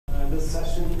This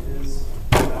session is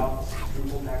about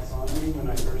Drupal taxonomy. When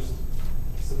I first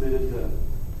submitted the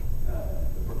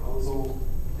proposal,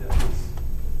 it was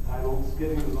titled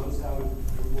 "Getting the Most Out of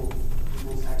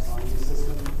Drupal's Taxonomy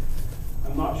System."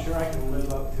 I'm not sure I can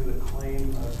live up to the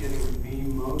claim of getting the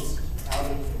most out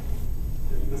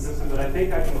of the system, but I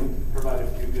think I can provide a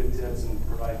few good tips and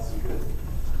provide some good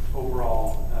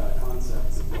overall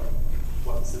concepts of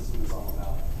what the system is all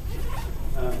about.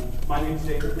 My name is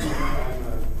David. I'm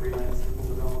a freelance Drupal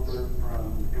developer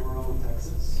from Amarillo,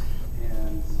 Texas,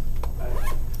 and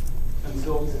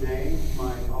until today,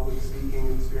 my public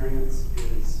speaking experience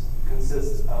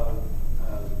consists of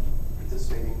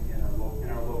participating in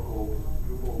our local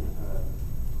Drupal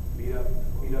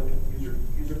meetup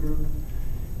user group,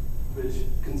 which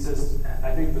consists,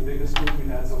 I think the biggest group we've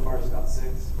had so far is about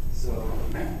 6. So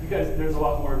you guys, there's a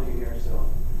lot more of you here, so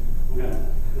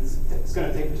it's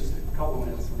gonna take just a couple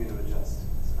minutes for me to adjust.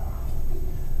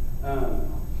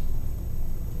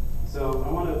 So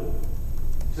I want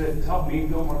to help me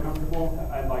feel more comfortable,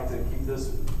 I'd like to keep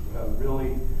this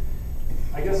really,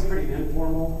 I guess, a pretty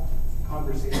informal,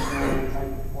 conversational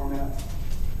type of format.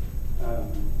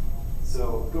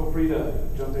 So feel free to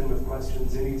jump in with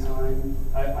questions anytime.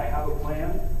 I have a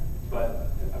plan, but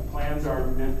plans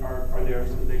are there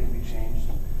so that they can be changed.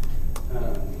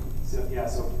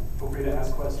 So feel free to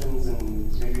ask questions,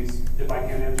 and maybe if I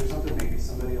can't answer something, maybe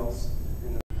somebody else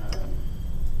in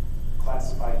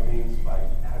classify names by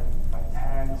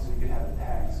tags. So you can have a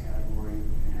tags category, you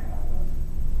can have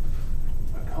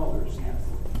a colors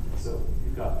category. So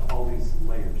you've got all these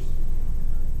layers.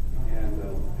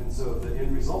 And so the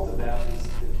end result of that is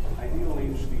that ideally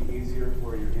it should be easier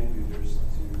for your end users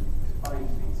to find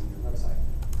things in your website.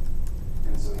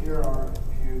 And so here are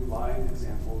a few live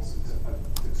examples. I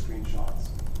took screenshots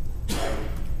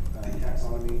of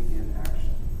taxonomy in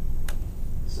action.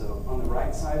 So on the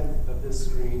right side of this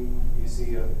screen, you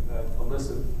see a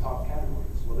list of top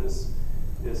categories. Well, this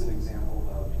is an example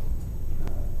of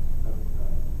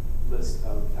a list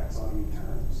of taxonomy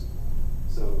terms.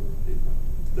 So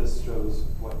this shows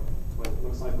what it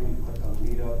looks like when you click on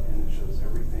Meetup, and it shows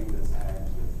everything that's tagged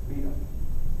with Meetup.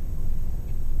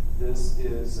 This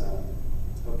is a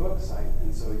book site,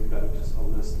 and so you've got just a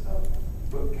list of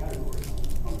book categories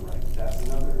on the right. That's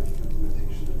another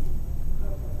implementation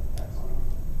of taxonomy.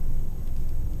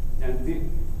 And the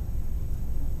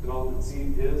Development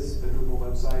Seed is a Drupal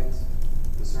website.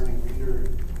 Discerning Reader,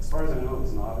 as far as I know,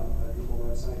 it's not a Drupal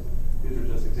website. These are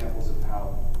just examples of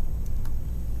how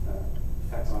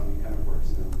taxonomy kind of works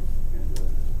in the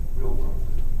real world.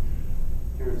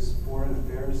 Here's Foreign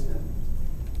Affairs, and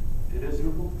it is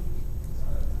Drupal.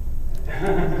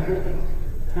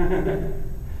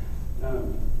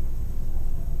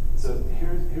 So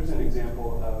here's an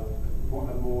example of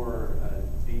a more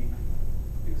deep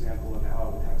example of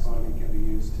how taxonomy can be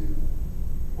used to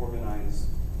organize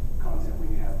content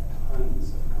when you have tons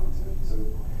of content. So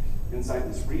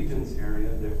inside this regions area,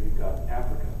 there you've got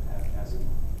Africa as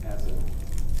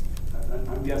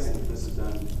I'm guessing that this is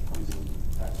done using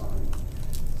taxonomy.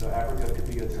 So Africa could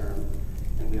be a term,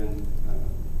 and then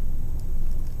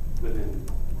within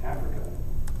Africa,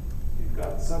 you've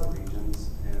got subregions,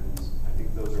 and I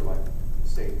think those are like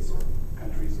states or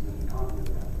countries within the continent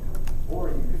of Africa. Or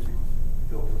you could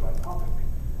filter by topic.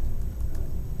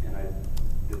 And I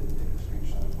didn't take a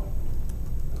screenshot of what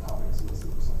the topics list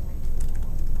looks like.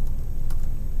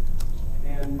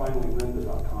 And finally,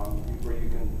 lynda.com, where you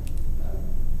can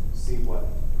see what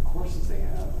courses they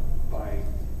have by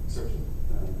searching,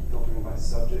 filtering by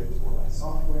subject, or by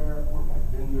software, or by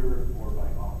vendor, or by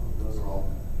author. Those are all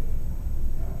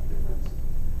different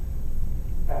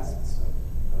facets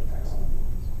of taxonomy.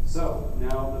 So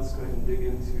now let's go ahead and dig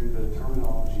into the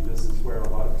terminology. This is where a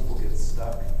lot of people get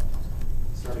stuck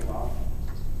starting off.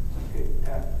 Okay,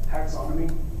 taxonomy,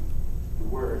 the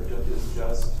word is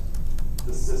just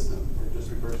the system. It just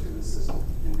refers to the system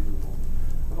in Drupal.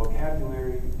 The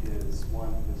vocabulary is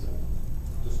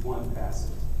just one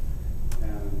facet.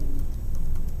 And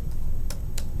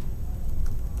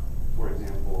for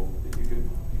example, you could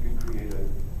create a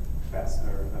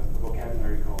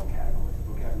vocabulary called category, a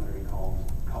vocabulary called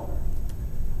color.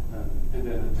 And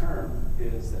then a term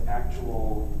is the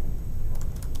actual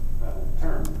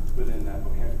term within that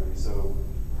vocabulary. So,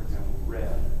 for example,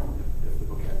 red, if the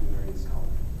vocabulary is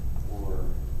color, or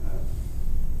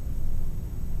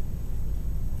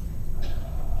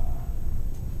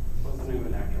what's the name of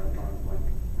an actor? I'm drawing a blank.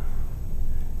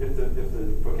 If the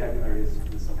vocabulary is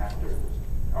actor,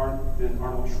 then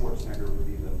Arnold Schwarzenegger would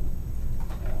be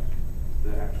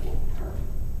the actual term.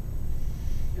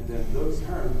 And then those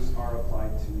terms are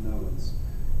applied to nodes.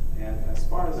 And as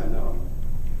far as I know,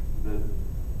 the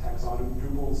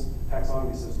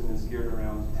system is geared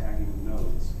around tagging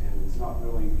nodes, and it's not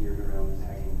really geared around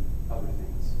tagging other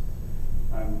things.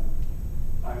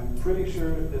 I'm pretty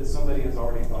sure that somebody has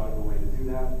already thought of a way to do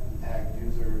that, tag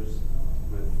users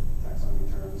with taxonomy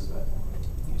terms, but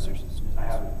I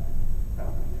haven't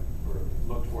found it yet, or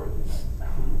looked for it yet.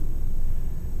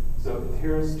 So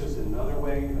here's just another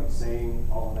way of saying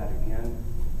all of that again.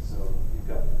 So you've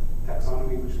got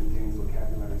taxonomy, which contains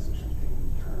vocabularies, which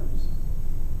contain terms.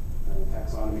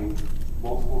 Taxonomy,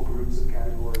 multiple groups of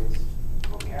categories.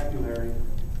 Vocabulary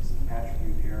is the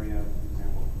attribute area. For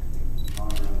example, it could be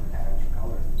genre, tags, or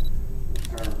color. The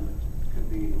term could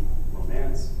be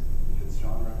romance, if it's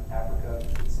genre, Africa,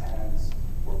 if it's tags,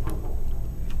 or purple,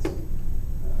 if it's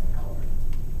color.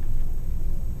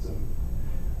 So I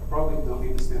probably don't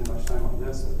need to spend much time on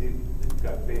this, but they've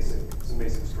got some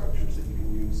basic structures that you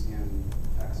can use in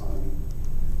taxonomy.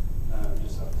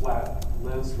 Just a flat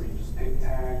list where you just pick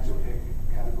tags or pick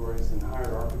categories, and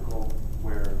hierarchical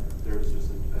where there's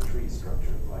just a tree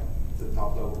structure, like the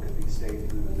top level could be state, and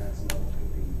then the next level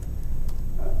could be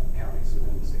counties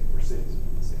within the state, or cities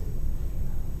within the state.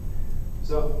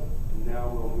 So now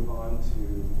we'll move on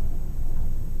to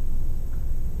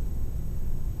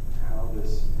how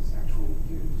this is actually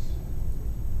used.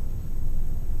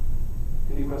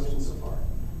 Any questions so far?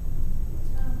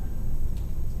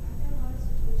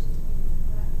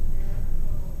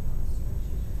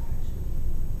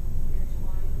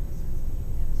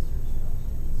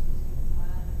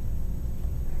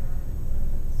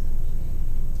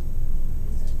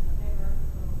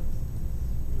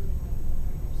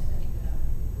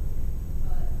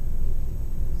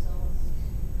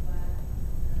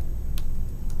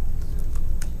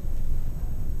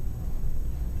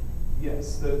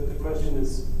 Yes, the question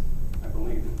is, I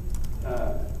believe,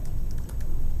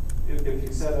 if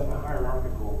you set up a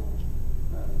hierarchical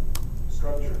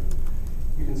structure,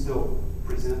 you can still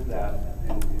present that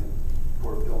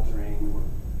for filtering or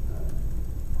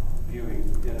viewing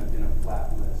in a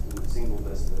flat list, in a single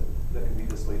list that can be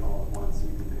displayed all at once,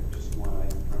 and you can pick just one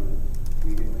item from it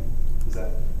immediately. Is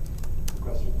that the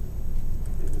question?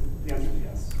 The answer is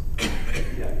yes.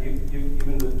 Yeah,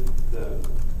 even the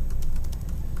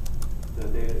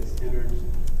data is entered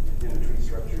in a tree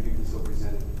structure, you can still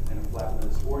present it in a flat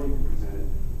list, or you can present it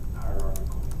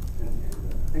hierarchical. And I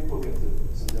think we'll get to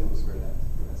some demos where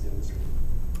that's demonstrated.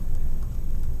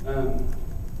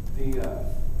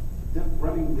 The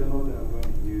running demo that I'm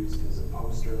going to use is a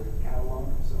poster catalog,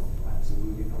 so I'll have some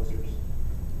movie posters.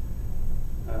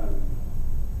 Let's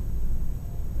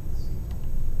see.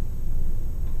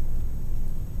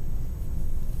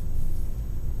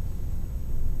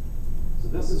 So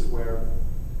this is where,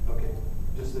 okay,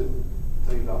 just to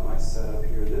tell you about my setup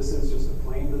here, this is just a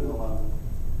plain vanilla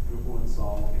Drupal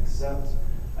install, except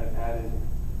I've added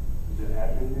the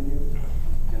admin menu,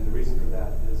 and the reason for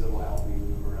that is it will help me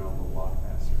move around a lot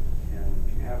faster. And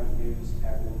if you haven't used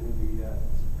admin menu yet,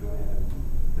 go ahead and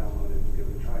download it and give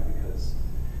it a try, because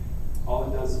all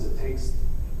it does is it takes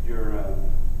your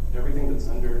everything that's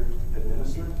under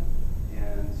administer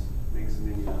and makes a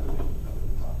menu up at the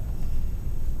top.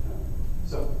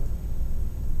 So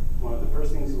one of the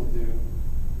first things you'll do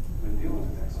when dealing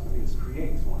with taxonomy is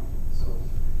create one. So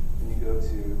when you go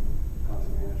to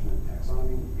content management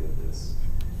taxonomy, you get this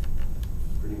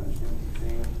pretty much empty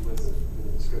thing with a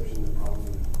description that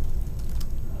probably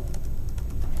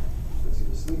puts you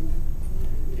to sleep.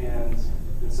 And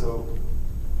so,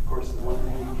 of course, the one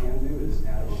thing you can do is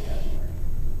add a vocabulary.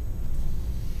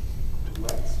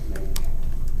 Let's make,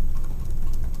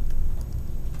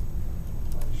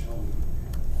 show me.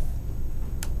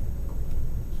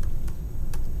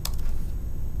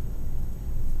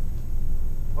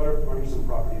 What are some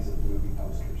properties of movie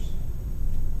posters?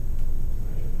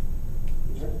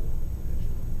 Sure.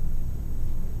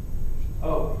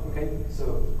 Oh, okay.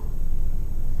 So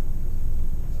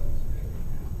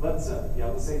let's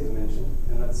say dimension,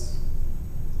 and that's.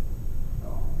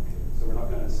 Oh, okay. So we're not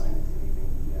going to assign it to anything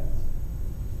yet.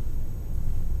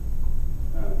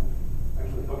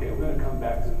 Actually, okay. I'm going to come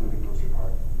back to the movie poster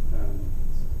part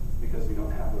because we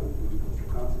don't have a movie poster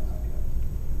content type yet.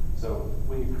 So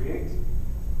when you create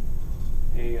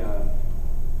a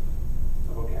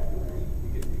vocabulary, you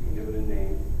can give it a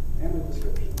name and a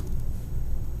description,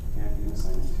 and you can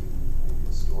assign it to maybe a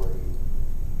story,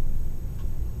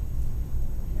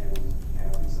 and you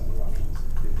have these other options.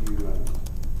 If you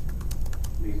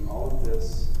leave all of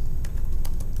this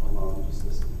alone, just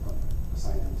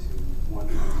assign it to one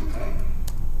content type,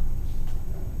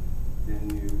 then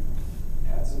you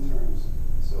add some terms.